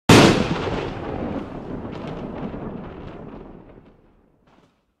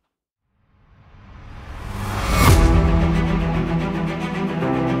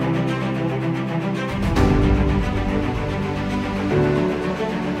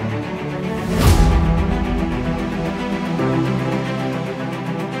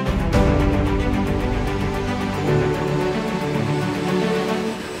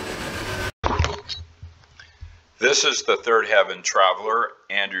This is the Third Heaven Traveler,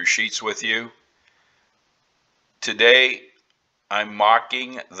 Andrew Sheets with you. Today, I'm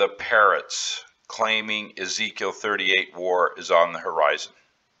mocking the Parrots, claiming Ezekiel 38 war is on the horizon.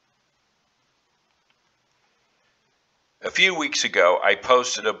 A few weeks ago, I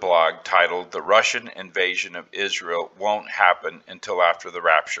posted a blog titled, "The Russian Invasion of Israel Won't Happen Until After the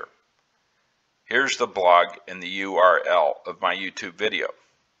Rapture." Here's the blog in the URL of my YouTube video.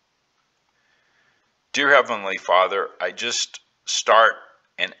 Dear Heavenly Father, I just start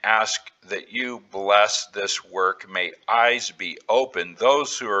and ask that you bless this work. May eyes be open,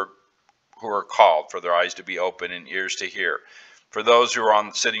 those who are called, for their eyes to be open and ears to hear. For those who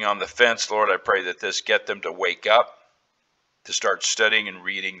are sitting on the fence, Lord, I pray that this get them to wake up, to start studying and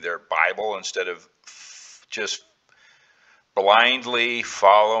reading their Bible instead of just blindly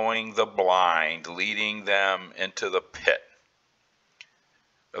following the blind, leading them into the pit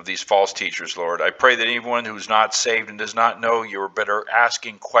of these false teachers, Lord. I pray that anyone who's not saved and does not know you are better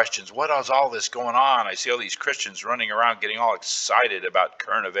asking questions. What is all this going on? I see all these Christians running around getting all excited about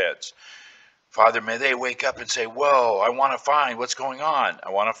current events. Father, may they wake up and say, whoa, I want to find what's going on. I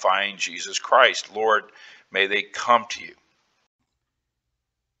want to find Jesus Christ. Lord, may they come to you.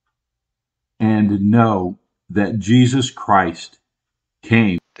 And know that Jesus Christ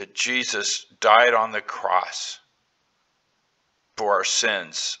came. That Jesus died on the cross for our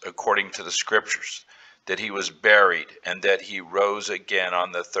sins, according to the scriptures, that he was buried, and that he rose again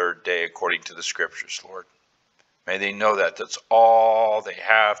on the third day, according to the scriptures, Lord. May they know that. That's all they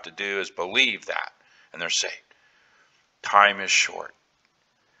have to do is believe that, and they're saved. Time is short.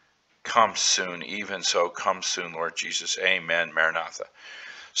 Come soon, even so, come soon, Lord Jesus. Amen, Maranatha.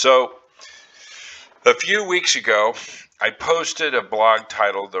 So, a few weeks ago, I posted a blog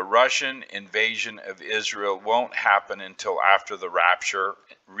titled, "The Russian Invasion of Israel Won't Happen Until After the Rapture."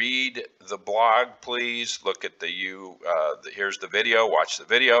 Read the blog, please. Look at here's the video, watch the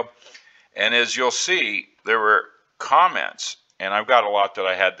video. And as you'll see, there were comments, and I've got a lot that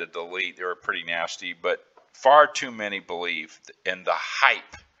I had to delete. They were pretty nasty, but far too many believed in the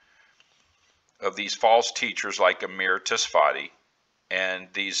hype of these false teachers like Amir Tsarfati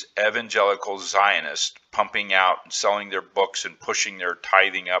and these Evangelical Zionists pumping out and selling their books and pushing their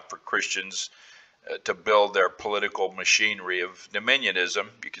tithing up for Christians to build their political machinery of Dominionism.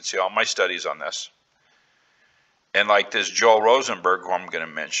 You can see all my studies on this. And like this Joel Rosenberg, who I'm going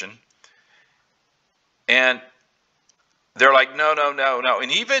to mention. And they're like, no, no, no, no.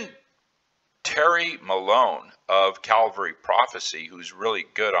 And even Terry Malone of Calvary Prophecy, who's really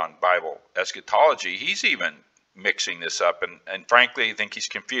good on Bible eschatology, he's even mixing this up, and frankly, I think he's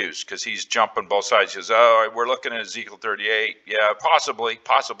confused because he's jumping both sides. He says, oh, we're looking at Ezekiel 38. Yeah, possibly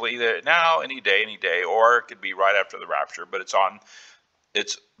now, any day, or it could be right after the rapture, but it's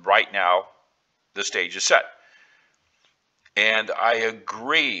right now, the stage is set. And I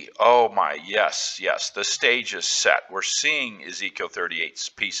agree. Oh my, yes, the stage is set. We're seeing Ezekiel 38's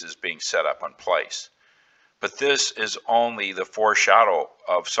pieces being set up in place. But this is only the foreshadow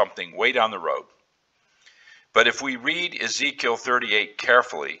of something way down the road. But if we read Ezekiel 38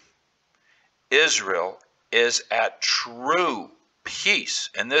 carefully, Israel is at true peace.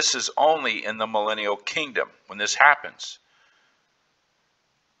 And this is only in the Millennial Kingdom when this happens.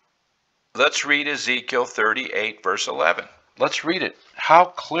 Let's read Ezekiel 38, verse 11. Let's read it. How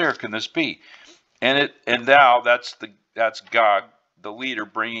clear can this be? And thou, that's Gog, the leader,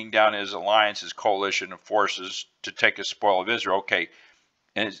 bringing down his alliance, his coalition of forces to take a spoil of Israel. Okay.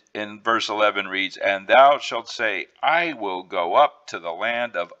 And verse 11 reads, "And thou shalt say, I will go up to the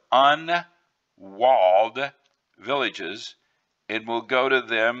land of unwalled villages, and will go to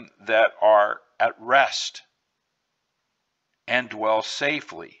them that are at rest, and dwell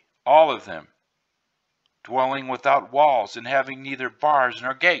safely, all of them, dwelling without walls, and having neither bars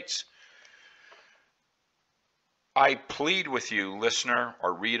nor gates." I plead with you, listener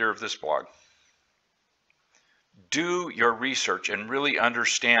or reader of this blog, do your research and really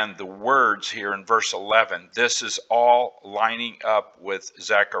understand the words here in verse 11. This is all lining up with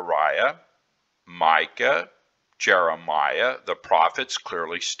Zechariah, Micah, Jeremiah. The prophets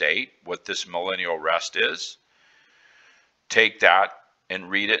clearly state what this millennial rest is. Take that and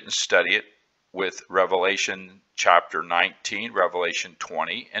read it and study it with Revelation chapter 19, Revelation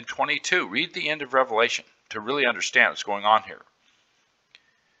 20, and 22. Read the end of Revelation to really understand what's going on here.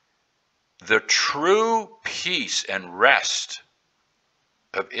 The true peace and rest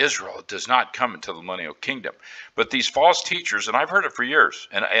of Israel does not come until the Millennial Kingdom. But these false teachers, and I've heard it for years,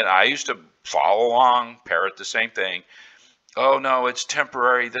 and I used to follow along, parrot the same thing. Oh, no, it's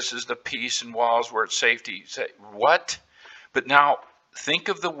temporary. This is the peace and walls where it's safety. Say, what? But now think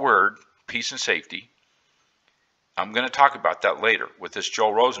of the word peace and safety I'm going to talk about that later with this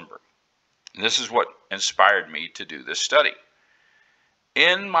Joel Rosenberg. And this is what inspired me to do this study.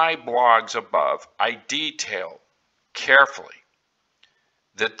 In my blogs above, I detail carefully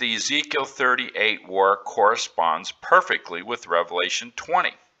that the Ezekiel 38 war corresponds perfectly with Revelation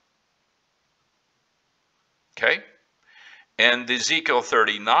 20. Okay? And the Ezekiel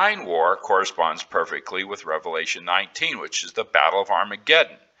 39 war corresponds perfectly with Revelation 19, which is the Battle of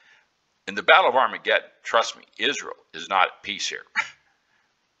Armageddon. In the Battle of Armageddon, trust me, Israel is not at peace here.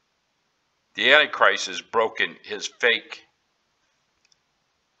 The Antichrist has broken his fake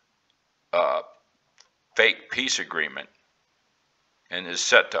peace agreement and is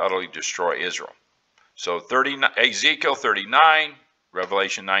set to utterly destroy Israel. So Ezekiel 39,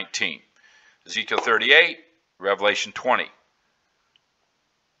 Revelation 19. Ezekiel 38, Revelation 20.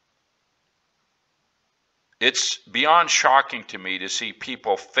 It's beyond shocking to me to see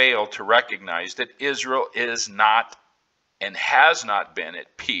people fail to recognize that Israel is not and has not been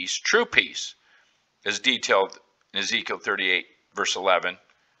at peace, true peace, as detailed in Ezekiel 38, verse 11,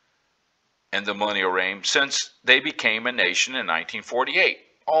 and the millennial reign, since they became a nation in 1948.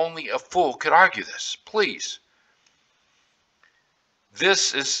 Only a fool could argue this, please.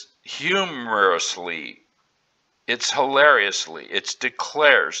 This is humorously, it's hilariously, it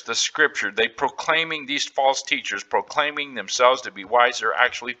declares the scripture. These false teachers proclaiming themselves to be wise, they're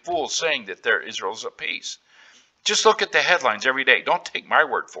actually fools, saying that Israel's at peace. Just look at the headlines every day. Don't take my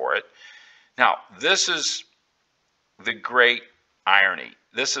word for it. Now, this is the great irony.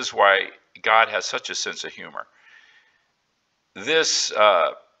 This is why God has such a sense of humor. This,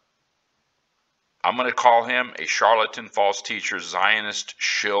 I'm going to call him a charlatan, false teacher, Zionist,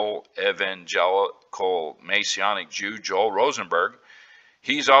 shill, evangelical, Messianic Jew, Joel Rosenberg.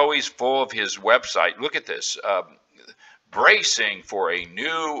 He's always full of his website. Look at this. Bracing for a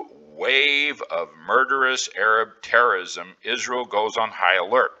new wave of murderous Arab terrorism, Israel goes on high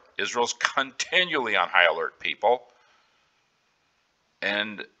alert. Israel's continually on high alert, people.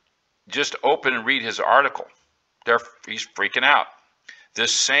 And just open and read his article. He's freaking out.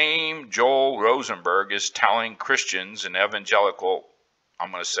 This same Joel Rosenberg is telling Christians and evangelical,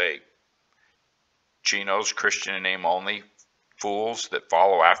 I'm going to say, chinos, Christian in name only, fools that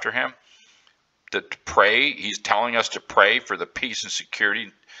follow after him, that to pray. He's telling us to pray for the peace and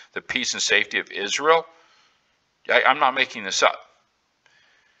security, the peace and safety of Israel. I'm not making this up.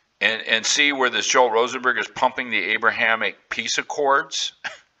 And see where this Joel Rosenberg is pumping the Abrahamic peace accords.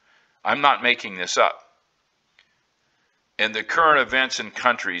 I'm not making this up. And the current events in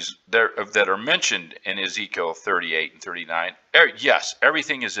countries that are mentioned in Ezekiel 38 and 39, yes,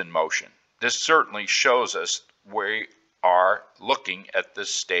 everything is in motion. This certainly shows us we are looking at the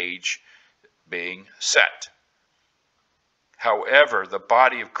stage being set. However, the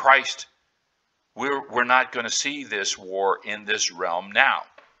body of Christ, we're not going to see this war in this realm now.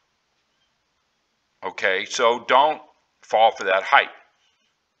 Okay, so don't fall for that hype.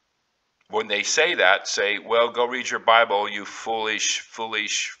 When they say that, say, well, go read your Bible, you foolish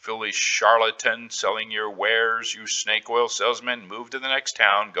charlatan selling your wares, you snake oil salesman, move to the next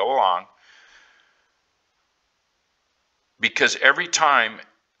town, go along. Because every time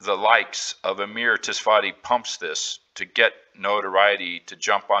the likes of Amir Tsarfati pumps this to get notoriety, to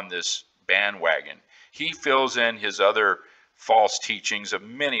jump on this bandwagon, he fills in his other false teachings of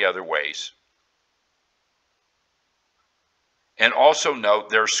many other ways. And also note,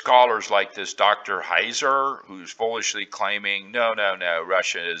 there are scholars like this Dr. Heiser, who's foolishly claiming, no,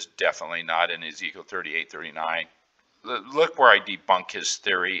 Russia is definitely not in Ezekiel 38, 39. Look where I debunk his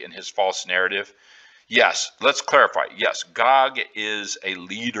theory and his false narrative. Yes, let's clarify. Yes, Gog is a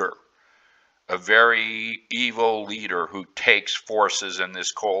leader, a very evil leader who takes forces in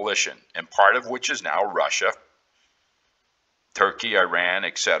this coalition, and part of which is now Russia, Turkey, Iran,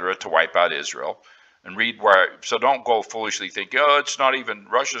 etc., to wipe out Israel. And read where, so don't go foolishly thinking, oh,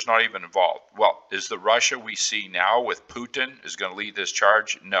 Russia's not even involved. Well, is the Russia we see now with Putin is going to lead this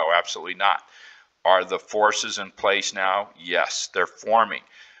charge? No, absolutely not. Are the forces in place now? Yes, they're forming.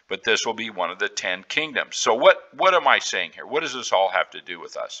 But this will be one of the 10 kingdoms. So what am I saying here? What does this all have to do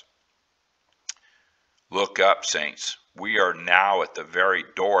with us? Look up, saints. We are now at the very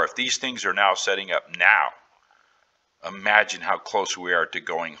door. If these things are now setting up now, imagine how close we are to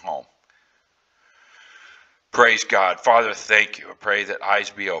going home. Praise God. Father, thank you. I pray that eyes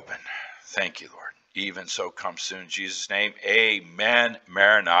be open. Thank you, Lord. Even so, come soon. In Jesus' name, amen.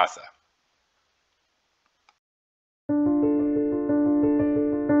 Maranatha.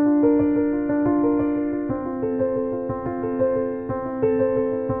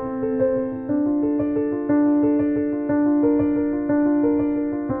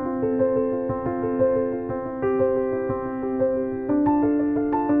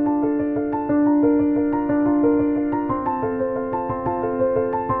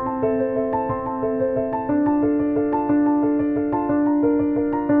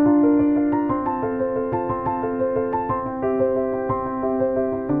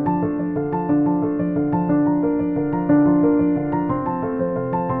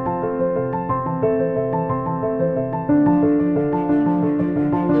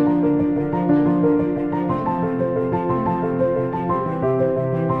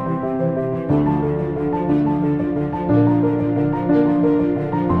 you.